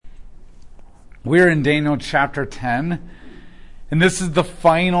We're in Daniel chapter 10, and this is the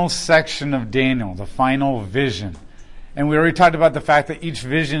final section of Daniel, the final vision. And we already talked about the fact that each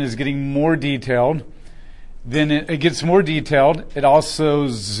vision is getting more detailed. Then it gets more detailed. It also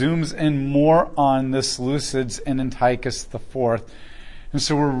zooms in more on the Seleucids and Antiochus IV. And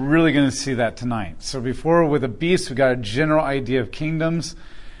so we're really going to see that tonight. So before with the beasts, we got a general idea of kingdoms.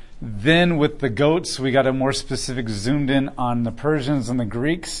 Then with the goats, we got a more specific zoomed in on the Persians and the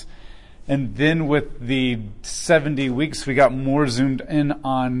Greeks. And then with the 70 weeks, we got more zoomed in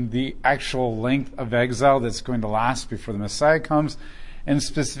on the actual length of exile that's going to last before the Messiah comes, and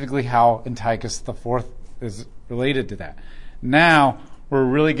specifically how Antiochus IV is related to that. Now, we're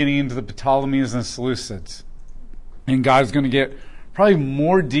really getting into the Ptolemies and Seleucids. And God's going to get probably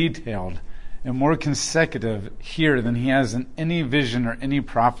more detailed and more consecutive here than he has in any vision or any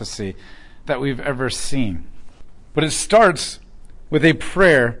prophecy that we've ever seen. But it starts with a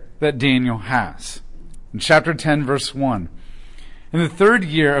prayer that Daniel has. In chapter 10, verse 1, in the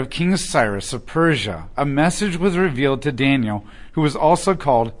 3rd year of King Cyrus of Persia, a message was revealed to Daniel, who was also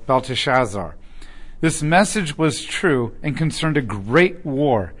called Belteshazzar. This message was true and concerned a great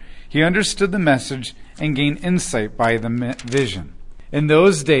war. He understood the message and gained insight by the vision. In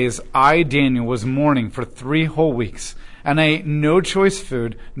those days, I, Daniel, was mourning for 3 whole weeks, and I ate no choice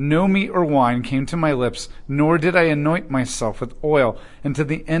food, no meat or wine came to my lips, nor did I anoint myself with oil until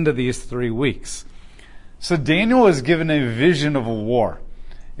the end of these 3 weeks. So Daniel is given a vision of a war,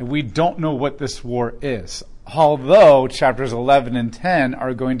 and we don't know what this war is. Although chapters 11 and 10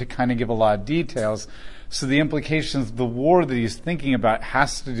 are going to kind of give a lot of details, so the implications of the war that he's thinking about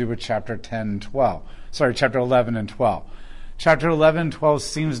has to do with chapter 11 and 12. Chapter 11 and 12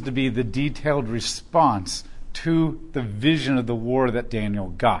 seems to be the detailed response to the vision of the war that Daniel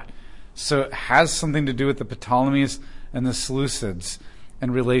got. So it has something to do with the Ptolemies and the Seleucids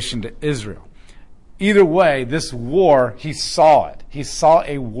in relation to Israel. Either way, this war, he saw it. He saw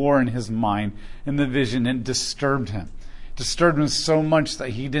a war in his mind in the vision, and it disturbed him. It disturbed him so much that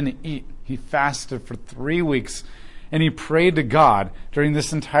he didn't eat. He fasted for 3 weeks, and he prayed to God during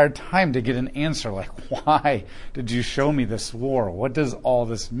this entire time to get an answer, like, why did you show me this war? What does all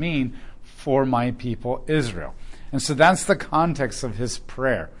this mean for my people Israel? And so that's the context of his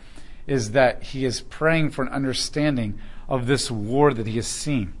prayer, is that he is praying for an understanding of this war that he has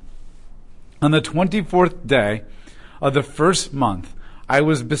seen. On the 24th day of the 1st month, I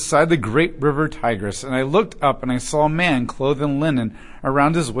was beside the great river Tigris, and I looked up and I saw a man clothed in linen.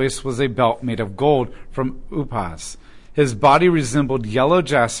 Around his waist was a belt made of gold from Upas. His body resembled yellow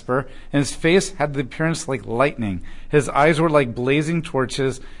jasper, and his face had the appearance like lightning. His eyes were like blazing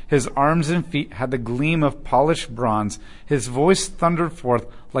torches. His arms and feet had the gleam of polished bronze. His voice thundered forth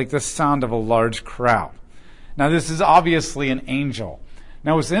like the sound of a large crowd. Now, this is obviously an angel.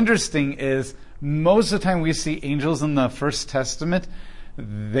 Now, what's interesting is most of the time we see angels in the First Testament,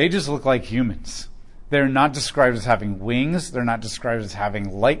 they just look like humans. They're not described as having wings. They're not described as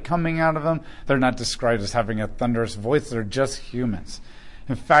having light coming out of them. They're not described as having a thunderous voice. They're just humans.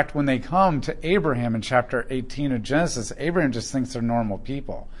 In fact, when they come to Abraham in chapter 18 of Genesis, Abraham just thinks they're normal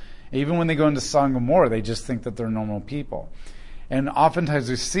people. Even when they go into Sodom and Gomorrah, they just think that they're normal people. And oftentimes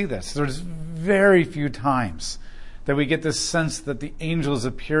we see this. There's very few times that we get this sense that the angel is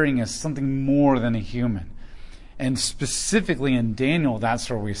appearing as something more than a human. And specifically in Daniel, that's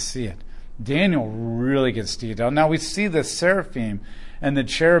where we see it. Daniel really gets detailed. Now we see the seraphim and the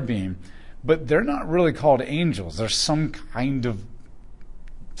cherubim, but they're not really called angels. They're some kind of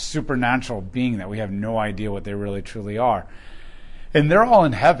supernatural being that we have no idea what they really truly are. And they're all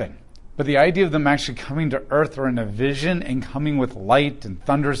in heaven. But the idea of them actually coming to earth or in a vision and coming with light and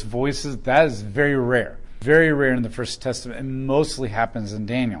thunderous voices, that is very rare. Very rare in the First Testament, and mostly happens in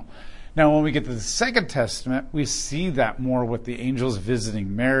Daniel. Now, when we get to the Second Testament, we see that more with the angels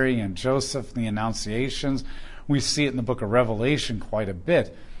visiting Mary and Joseph and the Annunciations. We see it in the book of Revelation quite a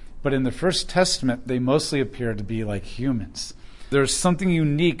bit. But in the First Testament, they mostly appear to be like humans. There's something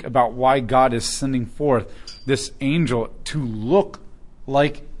unique about why God is sending forth this angel to look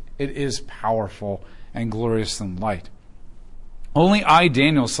like it is powerful and glorious in light. Only I,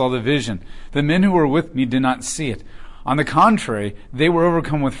 Daniel, saw the vision. The men who were with me did not see it. On the contrary, they were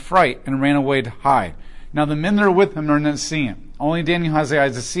overcome with fright and ran away to hide. Now the men that are with him are not seeing it. Only Daniel has the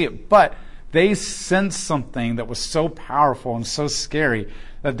eyes to see it. But they sensed something that was so powerful and so scary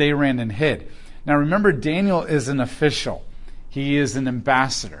that they ran and hid. Now remember, Daniel is an official. He is an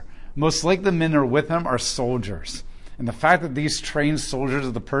ambassador. Most likely the men that are with him are soldiers. And the fact that these trained soldiers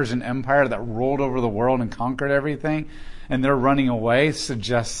of the Persian Empire that rolled over the world and conquered everything, and they're running away,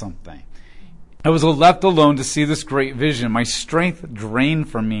 suggests something. I was left alone to see this great vision. My strength drained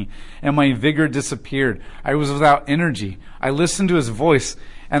from me, and my vigor disappeared. I was without energy. I listened to his voice,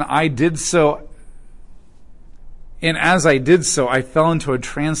 and as I did so, I fell into a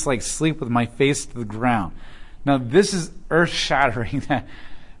trance-like sleep with my face to the ground. Now, this is earth-shattering.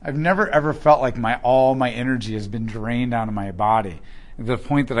 I've never ever felt like all my energy has been drained out of my body to the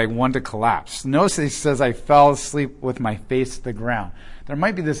point that I want to collapse. Notice he says I fell asleep with my face to the ground. There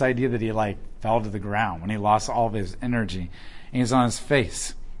might be this idea that he fell to the ground when he lost all of his energy and he's on his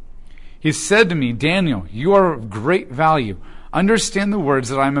face. He said to me, Daniel, you are of great value. Understand the words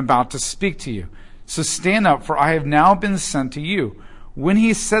that I am about to speak to you. So stand up, for I have now been sent to you. When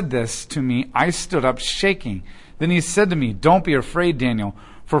he said this to me, I stood up shaking. Then he said to me, don't be afraid, Daniel,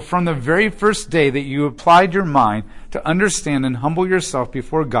 for from the very first day that you applied your mind to understand and humble yourself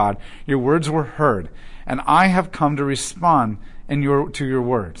before God, your words were heard, and I have come to respond to your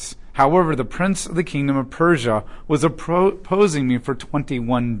words. However, the prince of the kingdom of Persia was opposing me for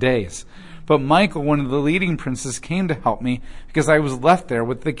 21 days. But Michael, one of the leading princes, came to help me because I was left there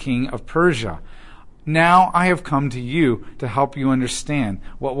with the king of Persia. Now I have come to you to help you understand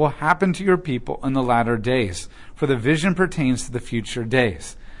what will happen to your people in the latter days, for the vision pertains to the future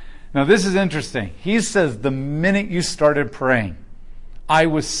days. Now this is interesting. He says, the minute you started praying, I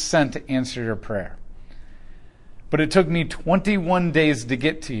was sent to answer your prayer. But it took me 21 days to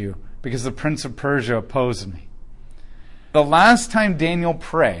get to you because the prince of Persia opposed me. The last time Daniel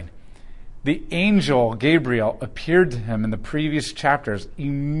prayed, the angel Gabriel appeared to him in the previous chapters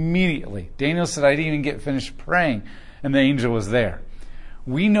immediately. Daniel said, I didn't even get finished praying, and the angel was there.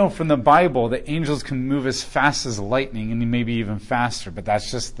 We know from the Bible that angels can move as fast as lightning and maybe even faster, but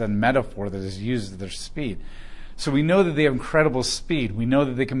that's just the metaphor that is used of their speed. So we know that they have incredible speed. We know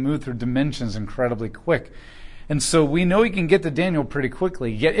that they can move through dimensions incredibly quick. And so we know he can get to Daniel pretty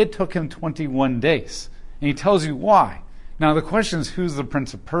quickly, yet it took him 21 days. And he tells you why. Now the question is, who's the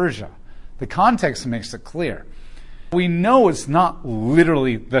prince of Persia? The context makes it clear. We know it's not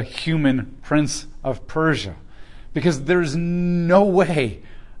literally the human prince of Persia, because there's no way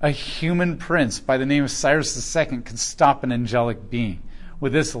a human prince by the name of Cyrus II can stop an angelic being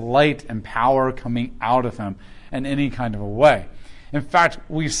with this light and power coming out of him in any kind of a way. In fact,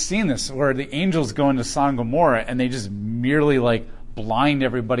 we've seen this where the angels go into Sodom and Gomorrah and they just merely blind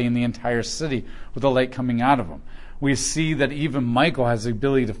everybody in the entire city with the light coming out of them. We see that even Michael has the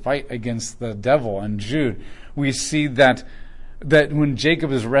ability to fight against the devil and Jude. We see that when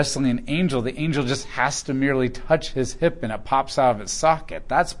Jacob is wrestling an angel, the angel just has to merely touch his hip and it pops out of its socket.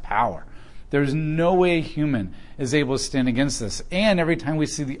 That's power. There's no way a human is able to stand against this. And every time we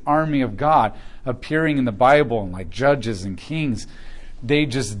see the army of God appearing in the Bible, and like judges and kings, they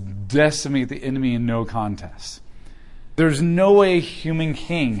just decimate the enemy in no contest. There's no way a human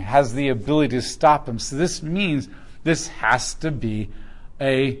king has the ability to stop him. So this means this has to be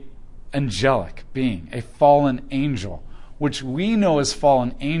an angelic being, a fallen angel, which we know as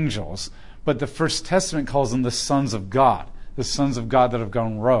fallen angels, but the First Testament calls them the sons of God that have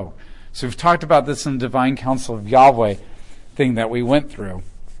gone rogue. So we've talked about this in the Divine Council of Yahweh thing that we went through.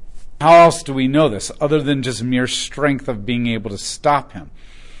 How else do we know this other than just mere strength of being able to stop him?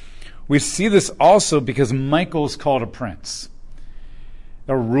 We see this also because Michael is called a prince,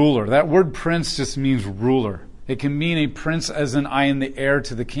 a ruler. That word prince just means ruler. It can mean a prince as in I am the heir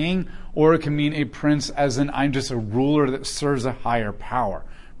to the king, or it can mean a prince as in I'm just a ruler that serves a higher power.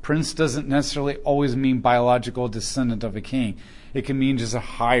 Prince doesn't necessarily always mean biological descendant of a king. It can mean just a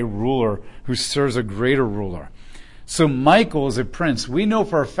high ruler who serves a greater ruler. So Michael is a prince. We know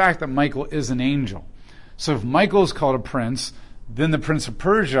for a fact that Michael is an angel. So if Michael is called a prince, then the prince of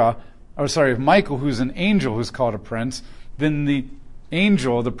Persia, if Michael, who's an angel, who's called a prince, then the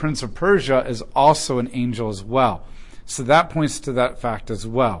angel, the prince of Persia, is also an angel as well. So that points to that fact as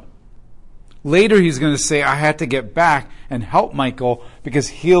well. Later he's going to say, I had to get back and help Michael because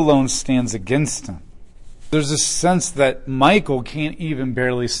he alone stands against him. There's a sense that Michael can't even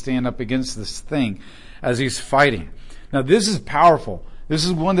barely stand up against this thing as he's fighting. Now this is powerful. This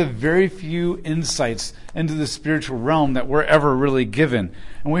is one of the very few insights into the spiritual realm that we're ever really given.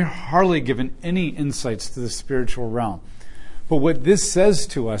 And we're hardly given any insights to the spiritual realm. But what this says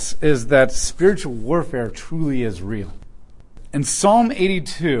to us is that spiritual warfare truly is real. In Psalm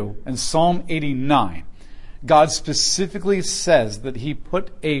 82 and Psalm 89, God specifically says that he put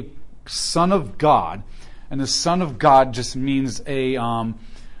a son of God, and the son of God just means a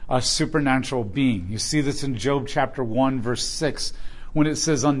supernatural being. You see this in Job chapter 1, verse 6, when it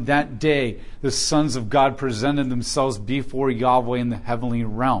says, on that day, the sons of God presented themselves before Yahweh in the heavenly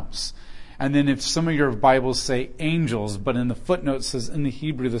realms. And then if some of your Bibles say angels, but in the footnote says in the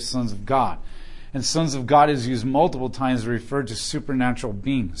Hebrew, the sons of God. And sons of God is used multiple times to refer to supernatural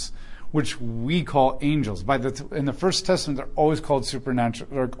beings, which we call angels. In the First Testament, they're always called supernatural.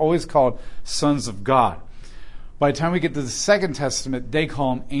 They're always called sons of God. By the time we get to the Second Testament, they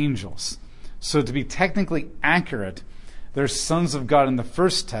call them angels. So to be technically accurate, they're sons of God in the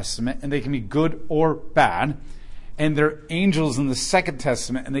First Testament, and they can be good or bad. And they're angels in the Second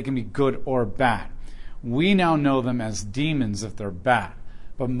Testament, and they can be good or bad. We now know them as demons if they're bad.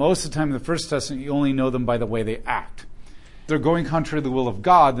 But most of the time in the First Testament, you only know them by the way they act. If they're going contrary to the will of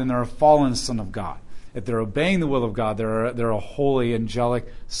God, then they're a fallen son of God. If they're obeying the will of God, they're a holy,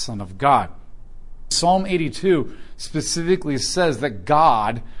 angelic son of God. Psalm 82 specifically says that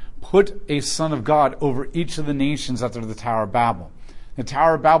God put a son of God over each of the nations after the Tower of Babel. The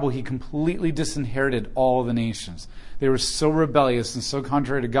Tower of Babel, he completely disinherited all the nations. They were so rebellious and so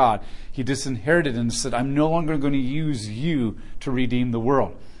contrary to God, he disinherited and said, I'm no longer going to use you to redeem the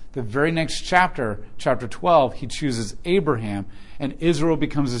world. The very next chapter, chapter 12, he chooses Abraham, and Israel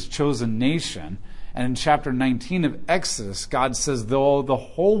becomes his chosen nation. And in chapter 19 of Exodus, God says, though the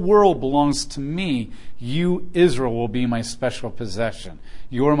whole world belongs to me, you, Israel, will be my special possession.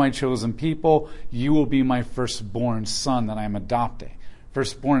 You are my chosen people. You will be my firstborn son that I am adopting.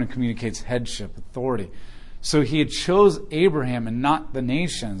 Firstborn communicates headship, authority. So he had chose Abraham and not the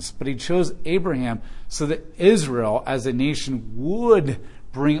nations, but he chose Abraham so that Israel as a nation would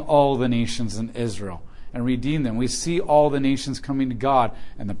bring all the nations in Israel and redeem them. We see all the nations coming to God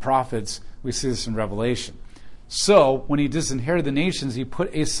and the prophets. We see this in Revelation. So when he disinherited the nations, he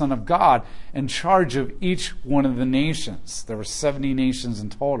put a son of God in charge of each one of the nations. There were 70 nations in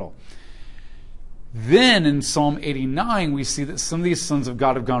total. Then in Psalm 89, we see that some of these sons of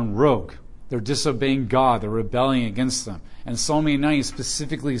God have gone rogue. They're disobeying God. They're rebelling against them. And Psalm 89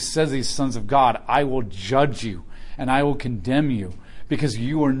 specifically says, these sons of God, I will judge you and I will condemn you because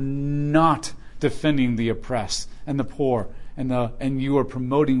you are not defending the oppressed and the poor and you are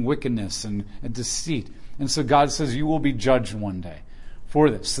promoting wickedness and deceit. And so God says you will be judged one day for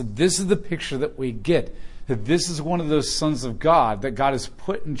this. So this is the picture that we get, that this is one of those sons of God that God has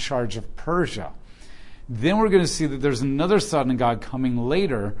put in charge of Persia. Then we're going to see that there's another son of God coming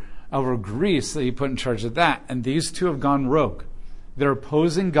later over Greece that he put in charge of that. And these two have gone rogue. They're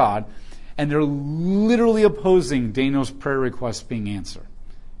opposing God, and they're literally opposing Daniel's prayer request being answered.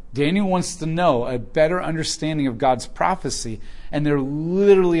 Daniel wants to know a better understanding of God's prophecy, and they're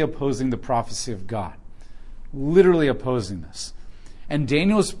literally opposing the prophecy of God. Literally opposing this. And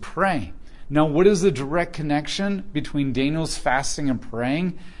Daniel's praying. Now, what is the direct connection between Daniel's fasting and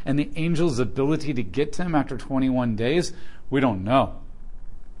praying and the angel's ability to get to him after 21 days? We don't know.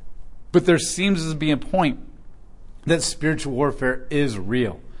 But there seems to be a point that spiritual warfare is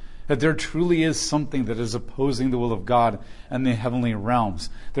real. That there truly is something that is opposing the will of God in the heavenly realms.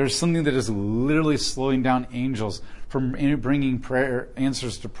 There's something that is literally slowing down angels from bringing prayer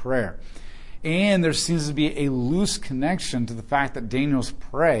answers to prayer. And there seems to be a loose connection to the fact that Daniel's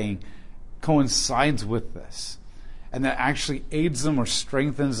praying coincides with this. And that actually aids them or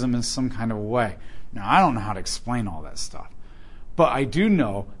strengthens them in some kind of way. Now, I don't know how to explain all that stuff. But I do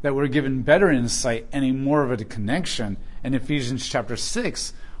know that we're given better insight and a more of a connection in Ephesians chapter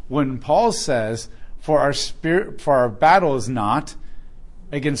 6, when Paul says, for our battle is not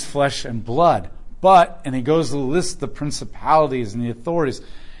against flesh and blood, but, and he goes to list the principalities and the authorities.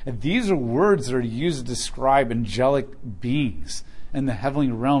 And these are words that are used to describe angelic beings in the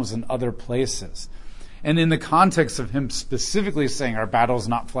heavenly realms and other places. And in the context of him specifically saying our battle is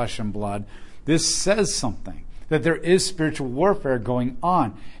not flesh and blood, this says something, that there is spiritual warfare going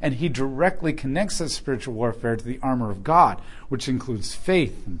on. And he directly connects that spiritual warfare to the armor of God, which includes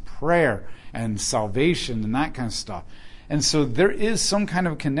faith and prayer and salvation and that kind of stuff. And so there is some kind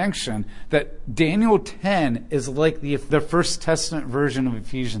of connection that Daniel 10 is like the First Testament version of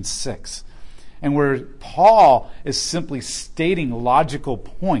Ephesians 6. And where Paul is simply stating logical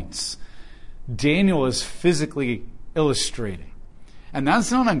points, Daniel is physically illustrating. And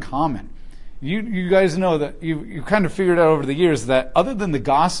that's not uncommon. You guys know that you kind of figured out over the years that other than the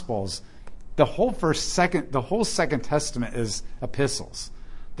Gospels, the whole Second Testament is epistles.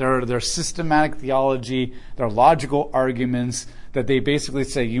 They're systematic theology, they're logical arguments that they basically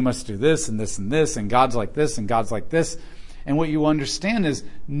say you must do this and this and this, and God's like this and God's like this. And what you understand is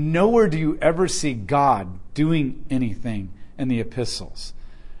nowhere do you ever see God doing anything in the epistles.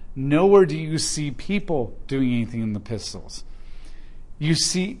 Nowhere do you see people doing anything in the epistles. You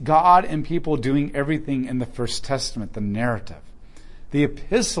see God and people doing everything in the First Testament, the narrative. The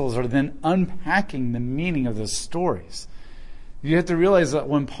epistles are then unpacking the meaning of those stories. You have to realize that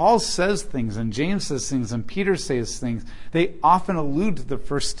when Paul says things, and James says things, and Peter says things, they often allude to the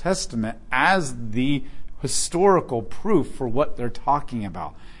First Testament as the historical proof for what they're talking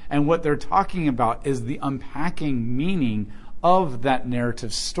about. And what they're talking about is the unpacking meaning of that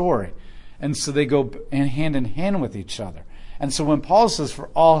narrative story. And so they go hand in hand with each other. And so when Paul says, for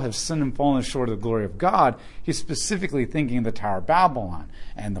all have sinned and fallen short of the glory of God, he's specifically thinking of the Tower of Babylon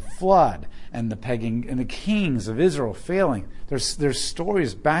and the flood and the pegging and the kings of Israel failing. There's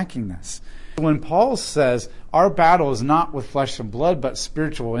stories backing this. When Paul says our battle is not with flesh and blood, but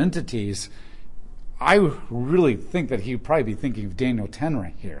spiritual entities, I really think that he'd probably be thinking of Daniel 10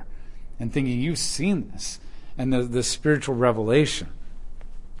 right here and thinking, you've seen this and the spiritual revelation.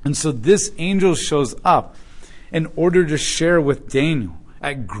 And so this angel shows up in order to share with Daniel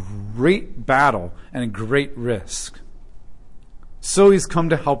at great battle and at great risk. So he's come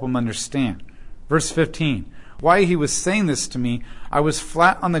to help him understand. Verse 15, while he was saying this to me, I was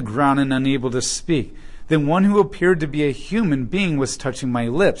flat on the ground and unable to speak. Then one who appeared to be a human being was touching my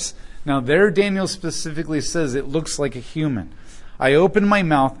lips. Now there Daniel specifically says it looks like a human. I opened my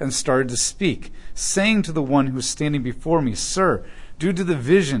mouth and started to speak, saying to the one who was standing before me, Sir, due to the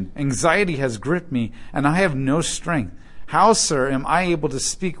vision, anxiety has gripped me, and I have no strength. How, sir, am I able to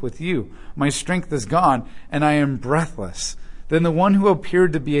speak with you? My strength is gone, and I am breathless. Then the one who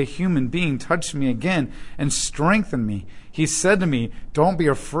appeared to be a human being touched me again and strengthened me. He said to me, Don't be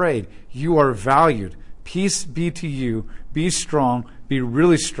afraid. You are valued. Peace be to you. Be strong. Be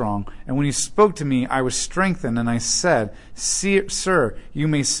really strong. And when he spoke to me, I was strengthened, and I said, Sir, you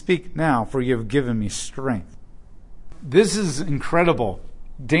may speak now, for you have given me strength. This is incredible.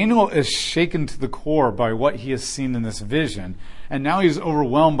 Daniel is shaken to the core by what he has seen in this vision, and now he's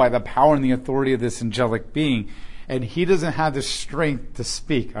overwhelmed by the power and the authority of this angelic being, and he doesn't have the strength to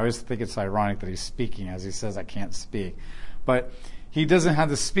speak. I always think it's ironic that he's speaking as he says, I can't speak. But he doesn't have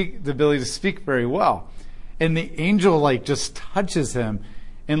the ability to speak very well. And the angel just touches him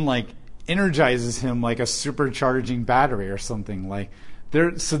and energizes him like a supercharging battery or something.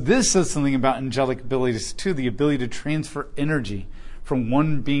 So this says something about angelic abilities too. The ability to transfer energy from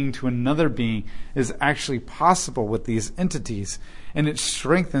one being to another being is actually possible with these entities, and it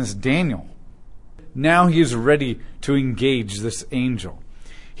strengthens Daniel. Now he is ready to engage this angel.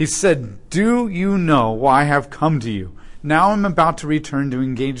 He said, Do you know why I have come to you? Now I'm about to return to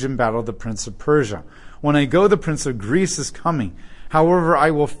engage in battle the prince of Persia. When I go, the prince of Greece is coming. However, I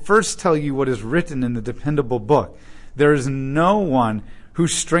will first tell you what is written in the dependable book. There is no one who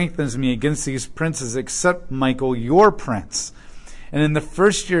strengthens me against these princes except Michael, your prince. And in the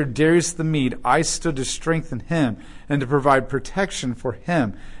first year of Darius the Mede, I stood to strengthen him and to provide protection for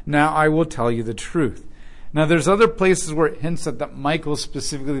him. Now I will tell you the truth. Now there's other places where it hints at that Michael,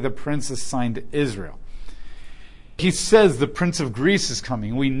 specifically the prince assigned to Israel. He says the prince of Greece is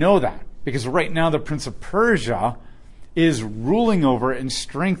coming. We know that because right now the prince of Persia is ruling over and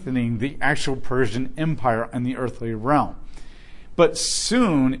strengthening the actual Persian empire and the earthly realm. But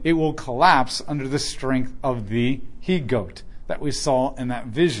soon it will collapse under the strength of the he-goat that we saw in that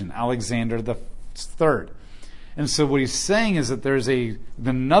vision, Alexander the Third. And so what he's saying is that there's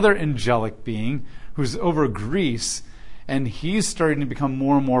another angelic being who's over Greece, and he's starting to become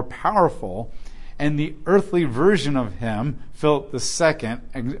more and more powerful. And the earthly version of him, Philip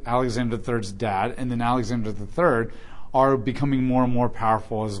II, Alexander III's dad, and then Alexander III, are becoming more and more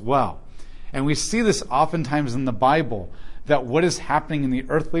powerful as well. And we see this oftentimes in the Bible, that what is happening in the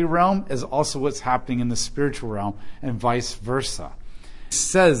earthly realm is also what's happening in the spiritual realm, and vice versa. It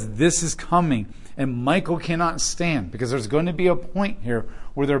says this is coming, and Michael cannot stand, because there's going to be a point here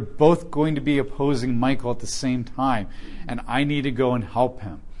where they're both going to be opposing Michael at the same time, and I need to go and help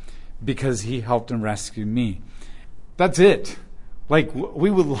him, because he helped and rescued me. That's it. We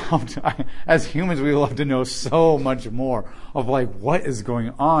would love to, as humans, we would love to know so much more of what is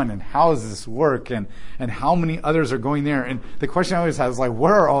going on and how does this work and how many others are going there. And the question I always have is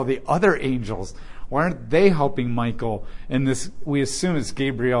where are all the other angels? Why aren't they helping Michael? And this, we assume it's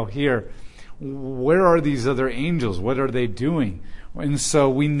Gabriel here. Where are these other angels? What are they doing? And so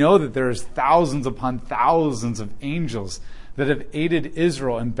we know that there's thousands upon thousands of angels that have aided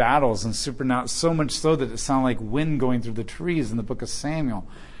Israel in battles and supernatural, so much so that it sounded like wind going through the trees in the book of Samuel.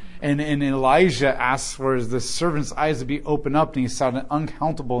 And Elijah asks for the servant's eyes to be opened up, and he saw an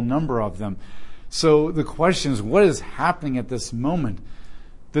uncountable number of them. So the question is, what is happening at this moment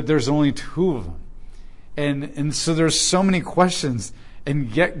that there's only two of them? And so there's so many questions,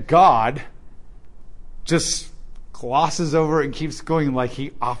 and yet God just glosses over and keeps going like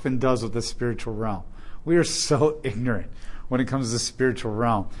he often does with the spiritual realm. We are so ignorant when it comes to the spiritual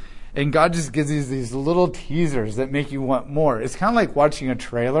realm. And God just gives you these little teasers that make you want more. It's kind of like watching a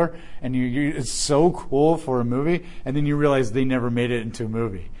trailer, and it's so cool for a movie, and then you realize they never made it into a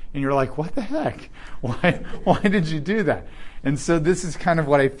movie. And you're like, what the heck? Why did you do that? And so this is kind of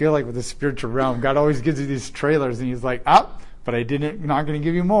what I feel like with the spiritual realm. God always gives you these trailers, and he's like, but not going to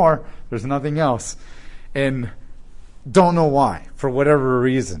give you more. There's nothing else. And don't know why, for whatever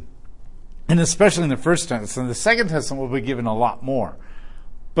reason. And especially in the first testament. In the second testament, we'll be given a lot more.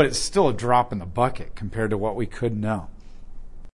 But it's still a drop in the bucket compared to what we could know.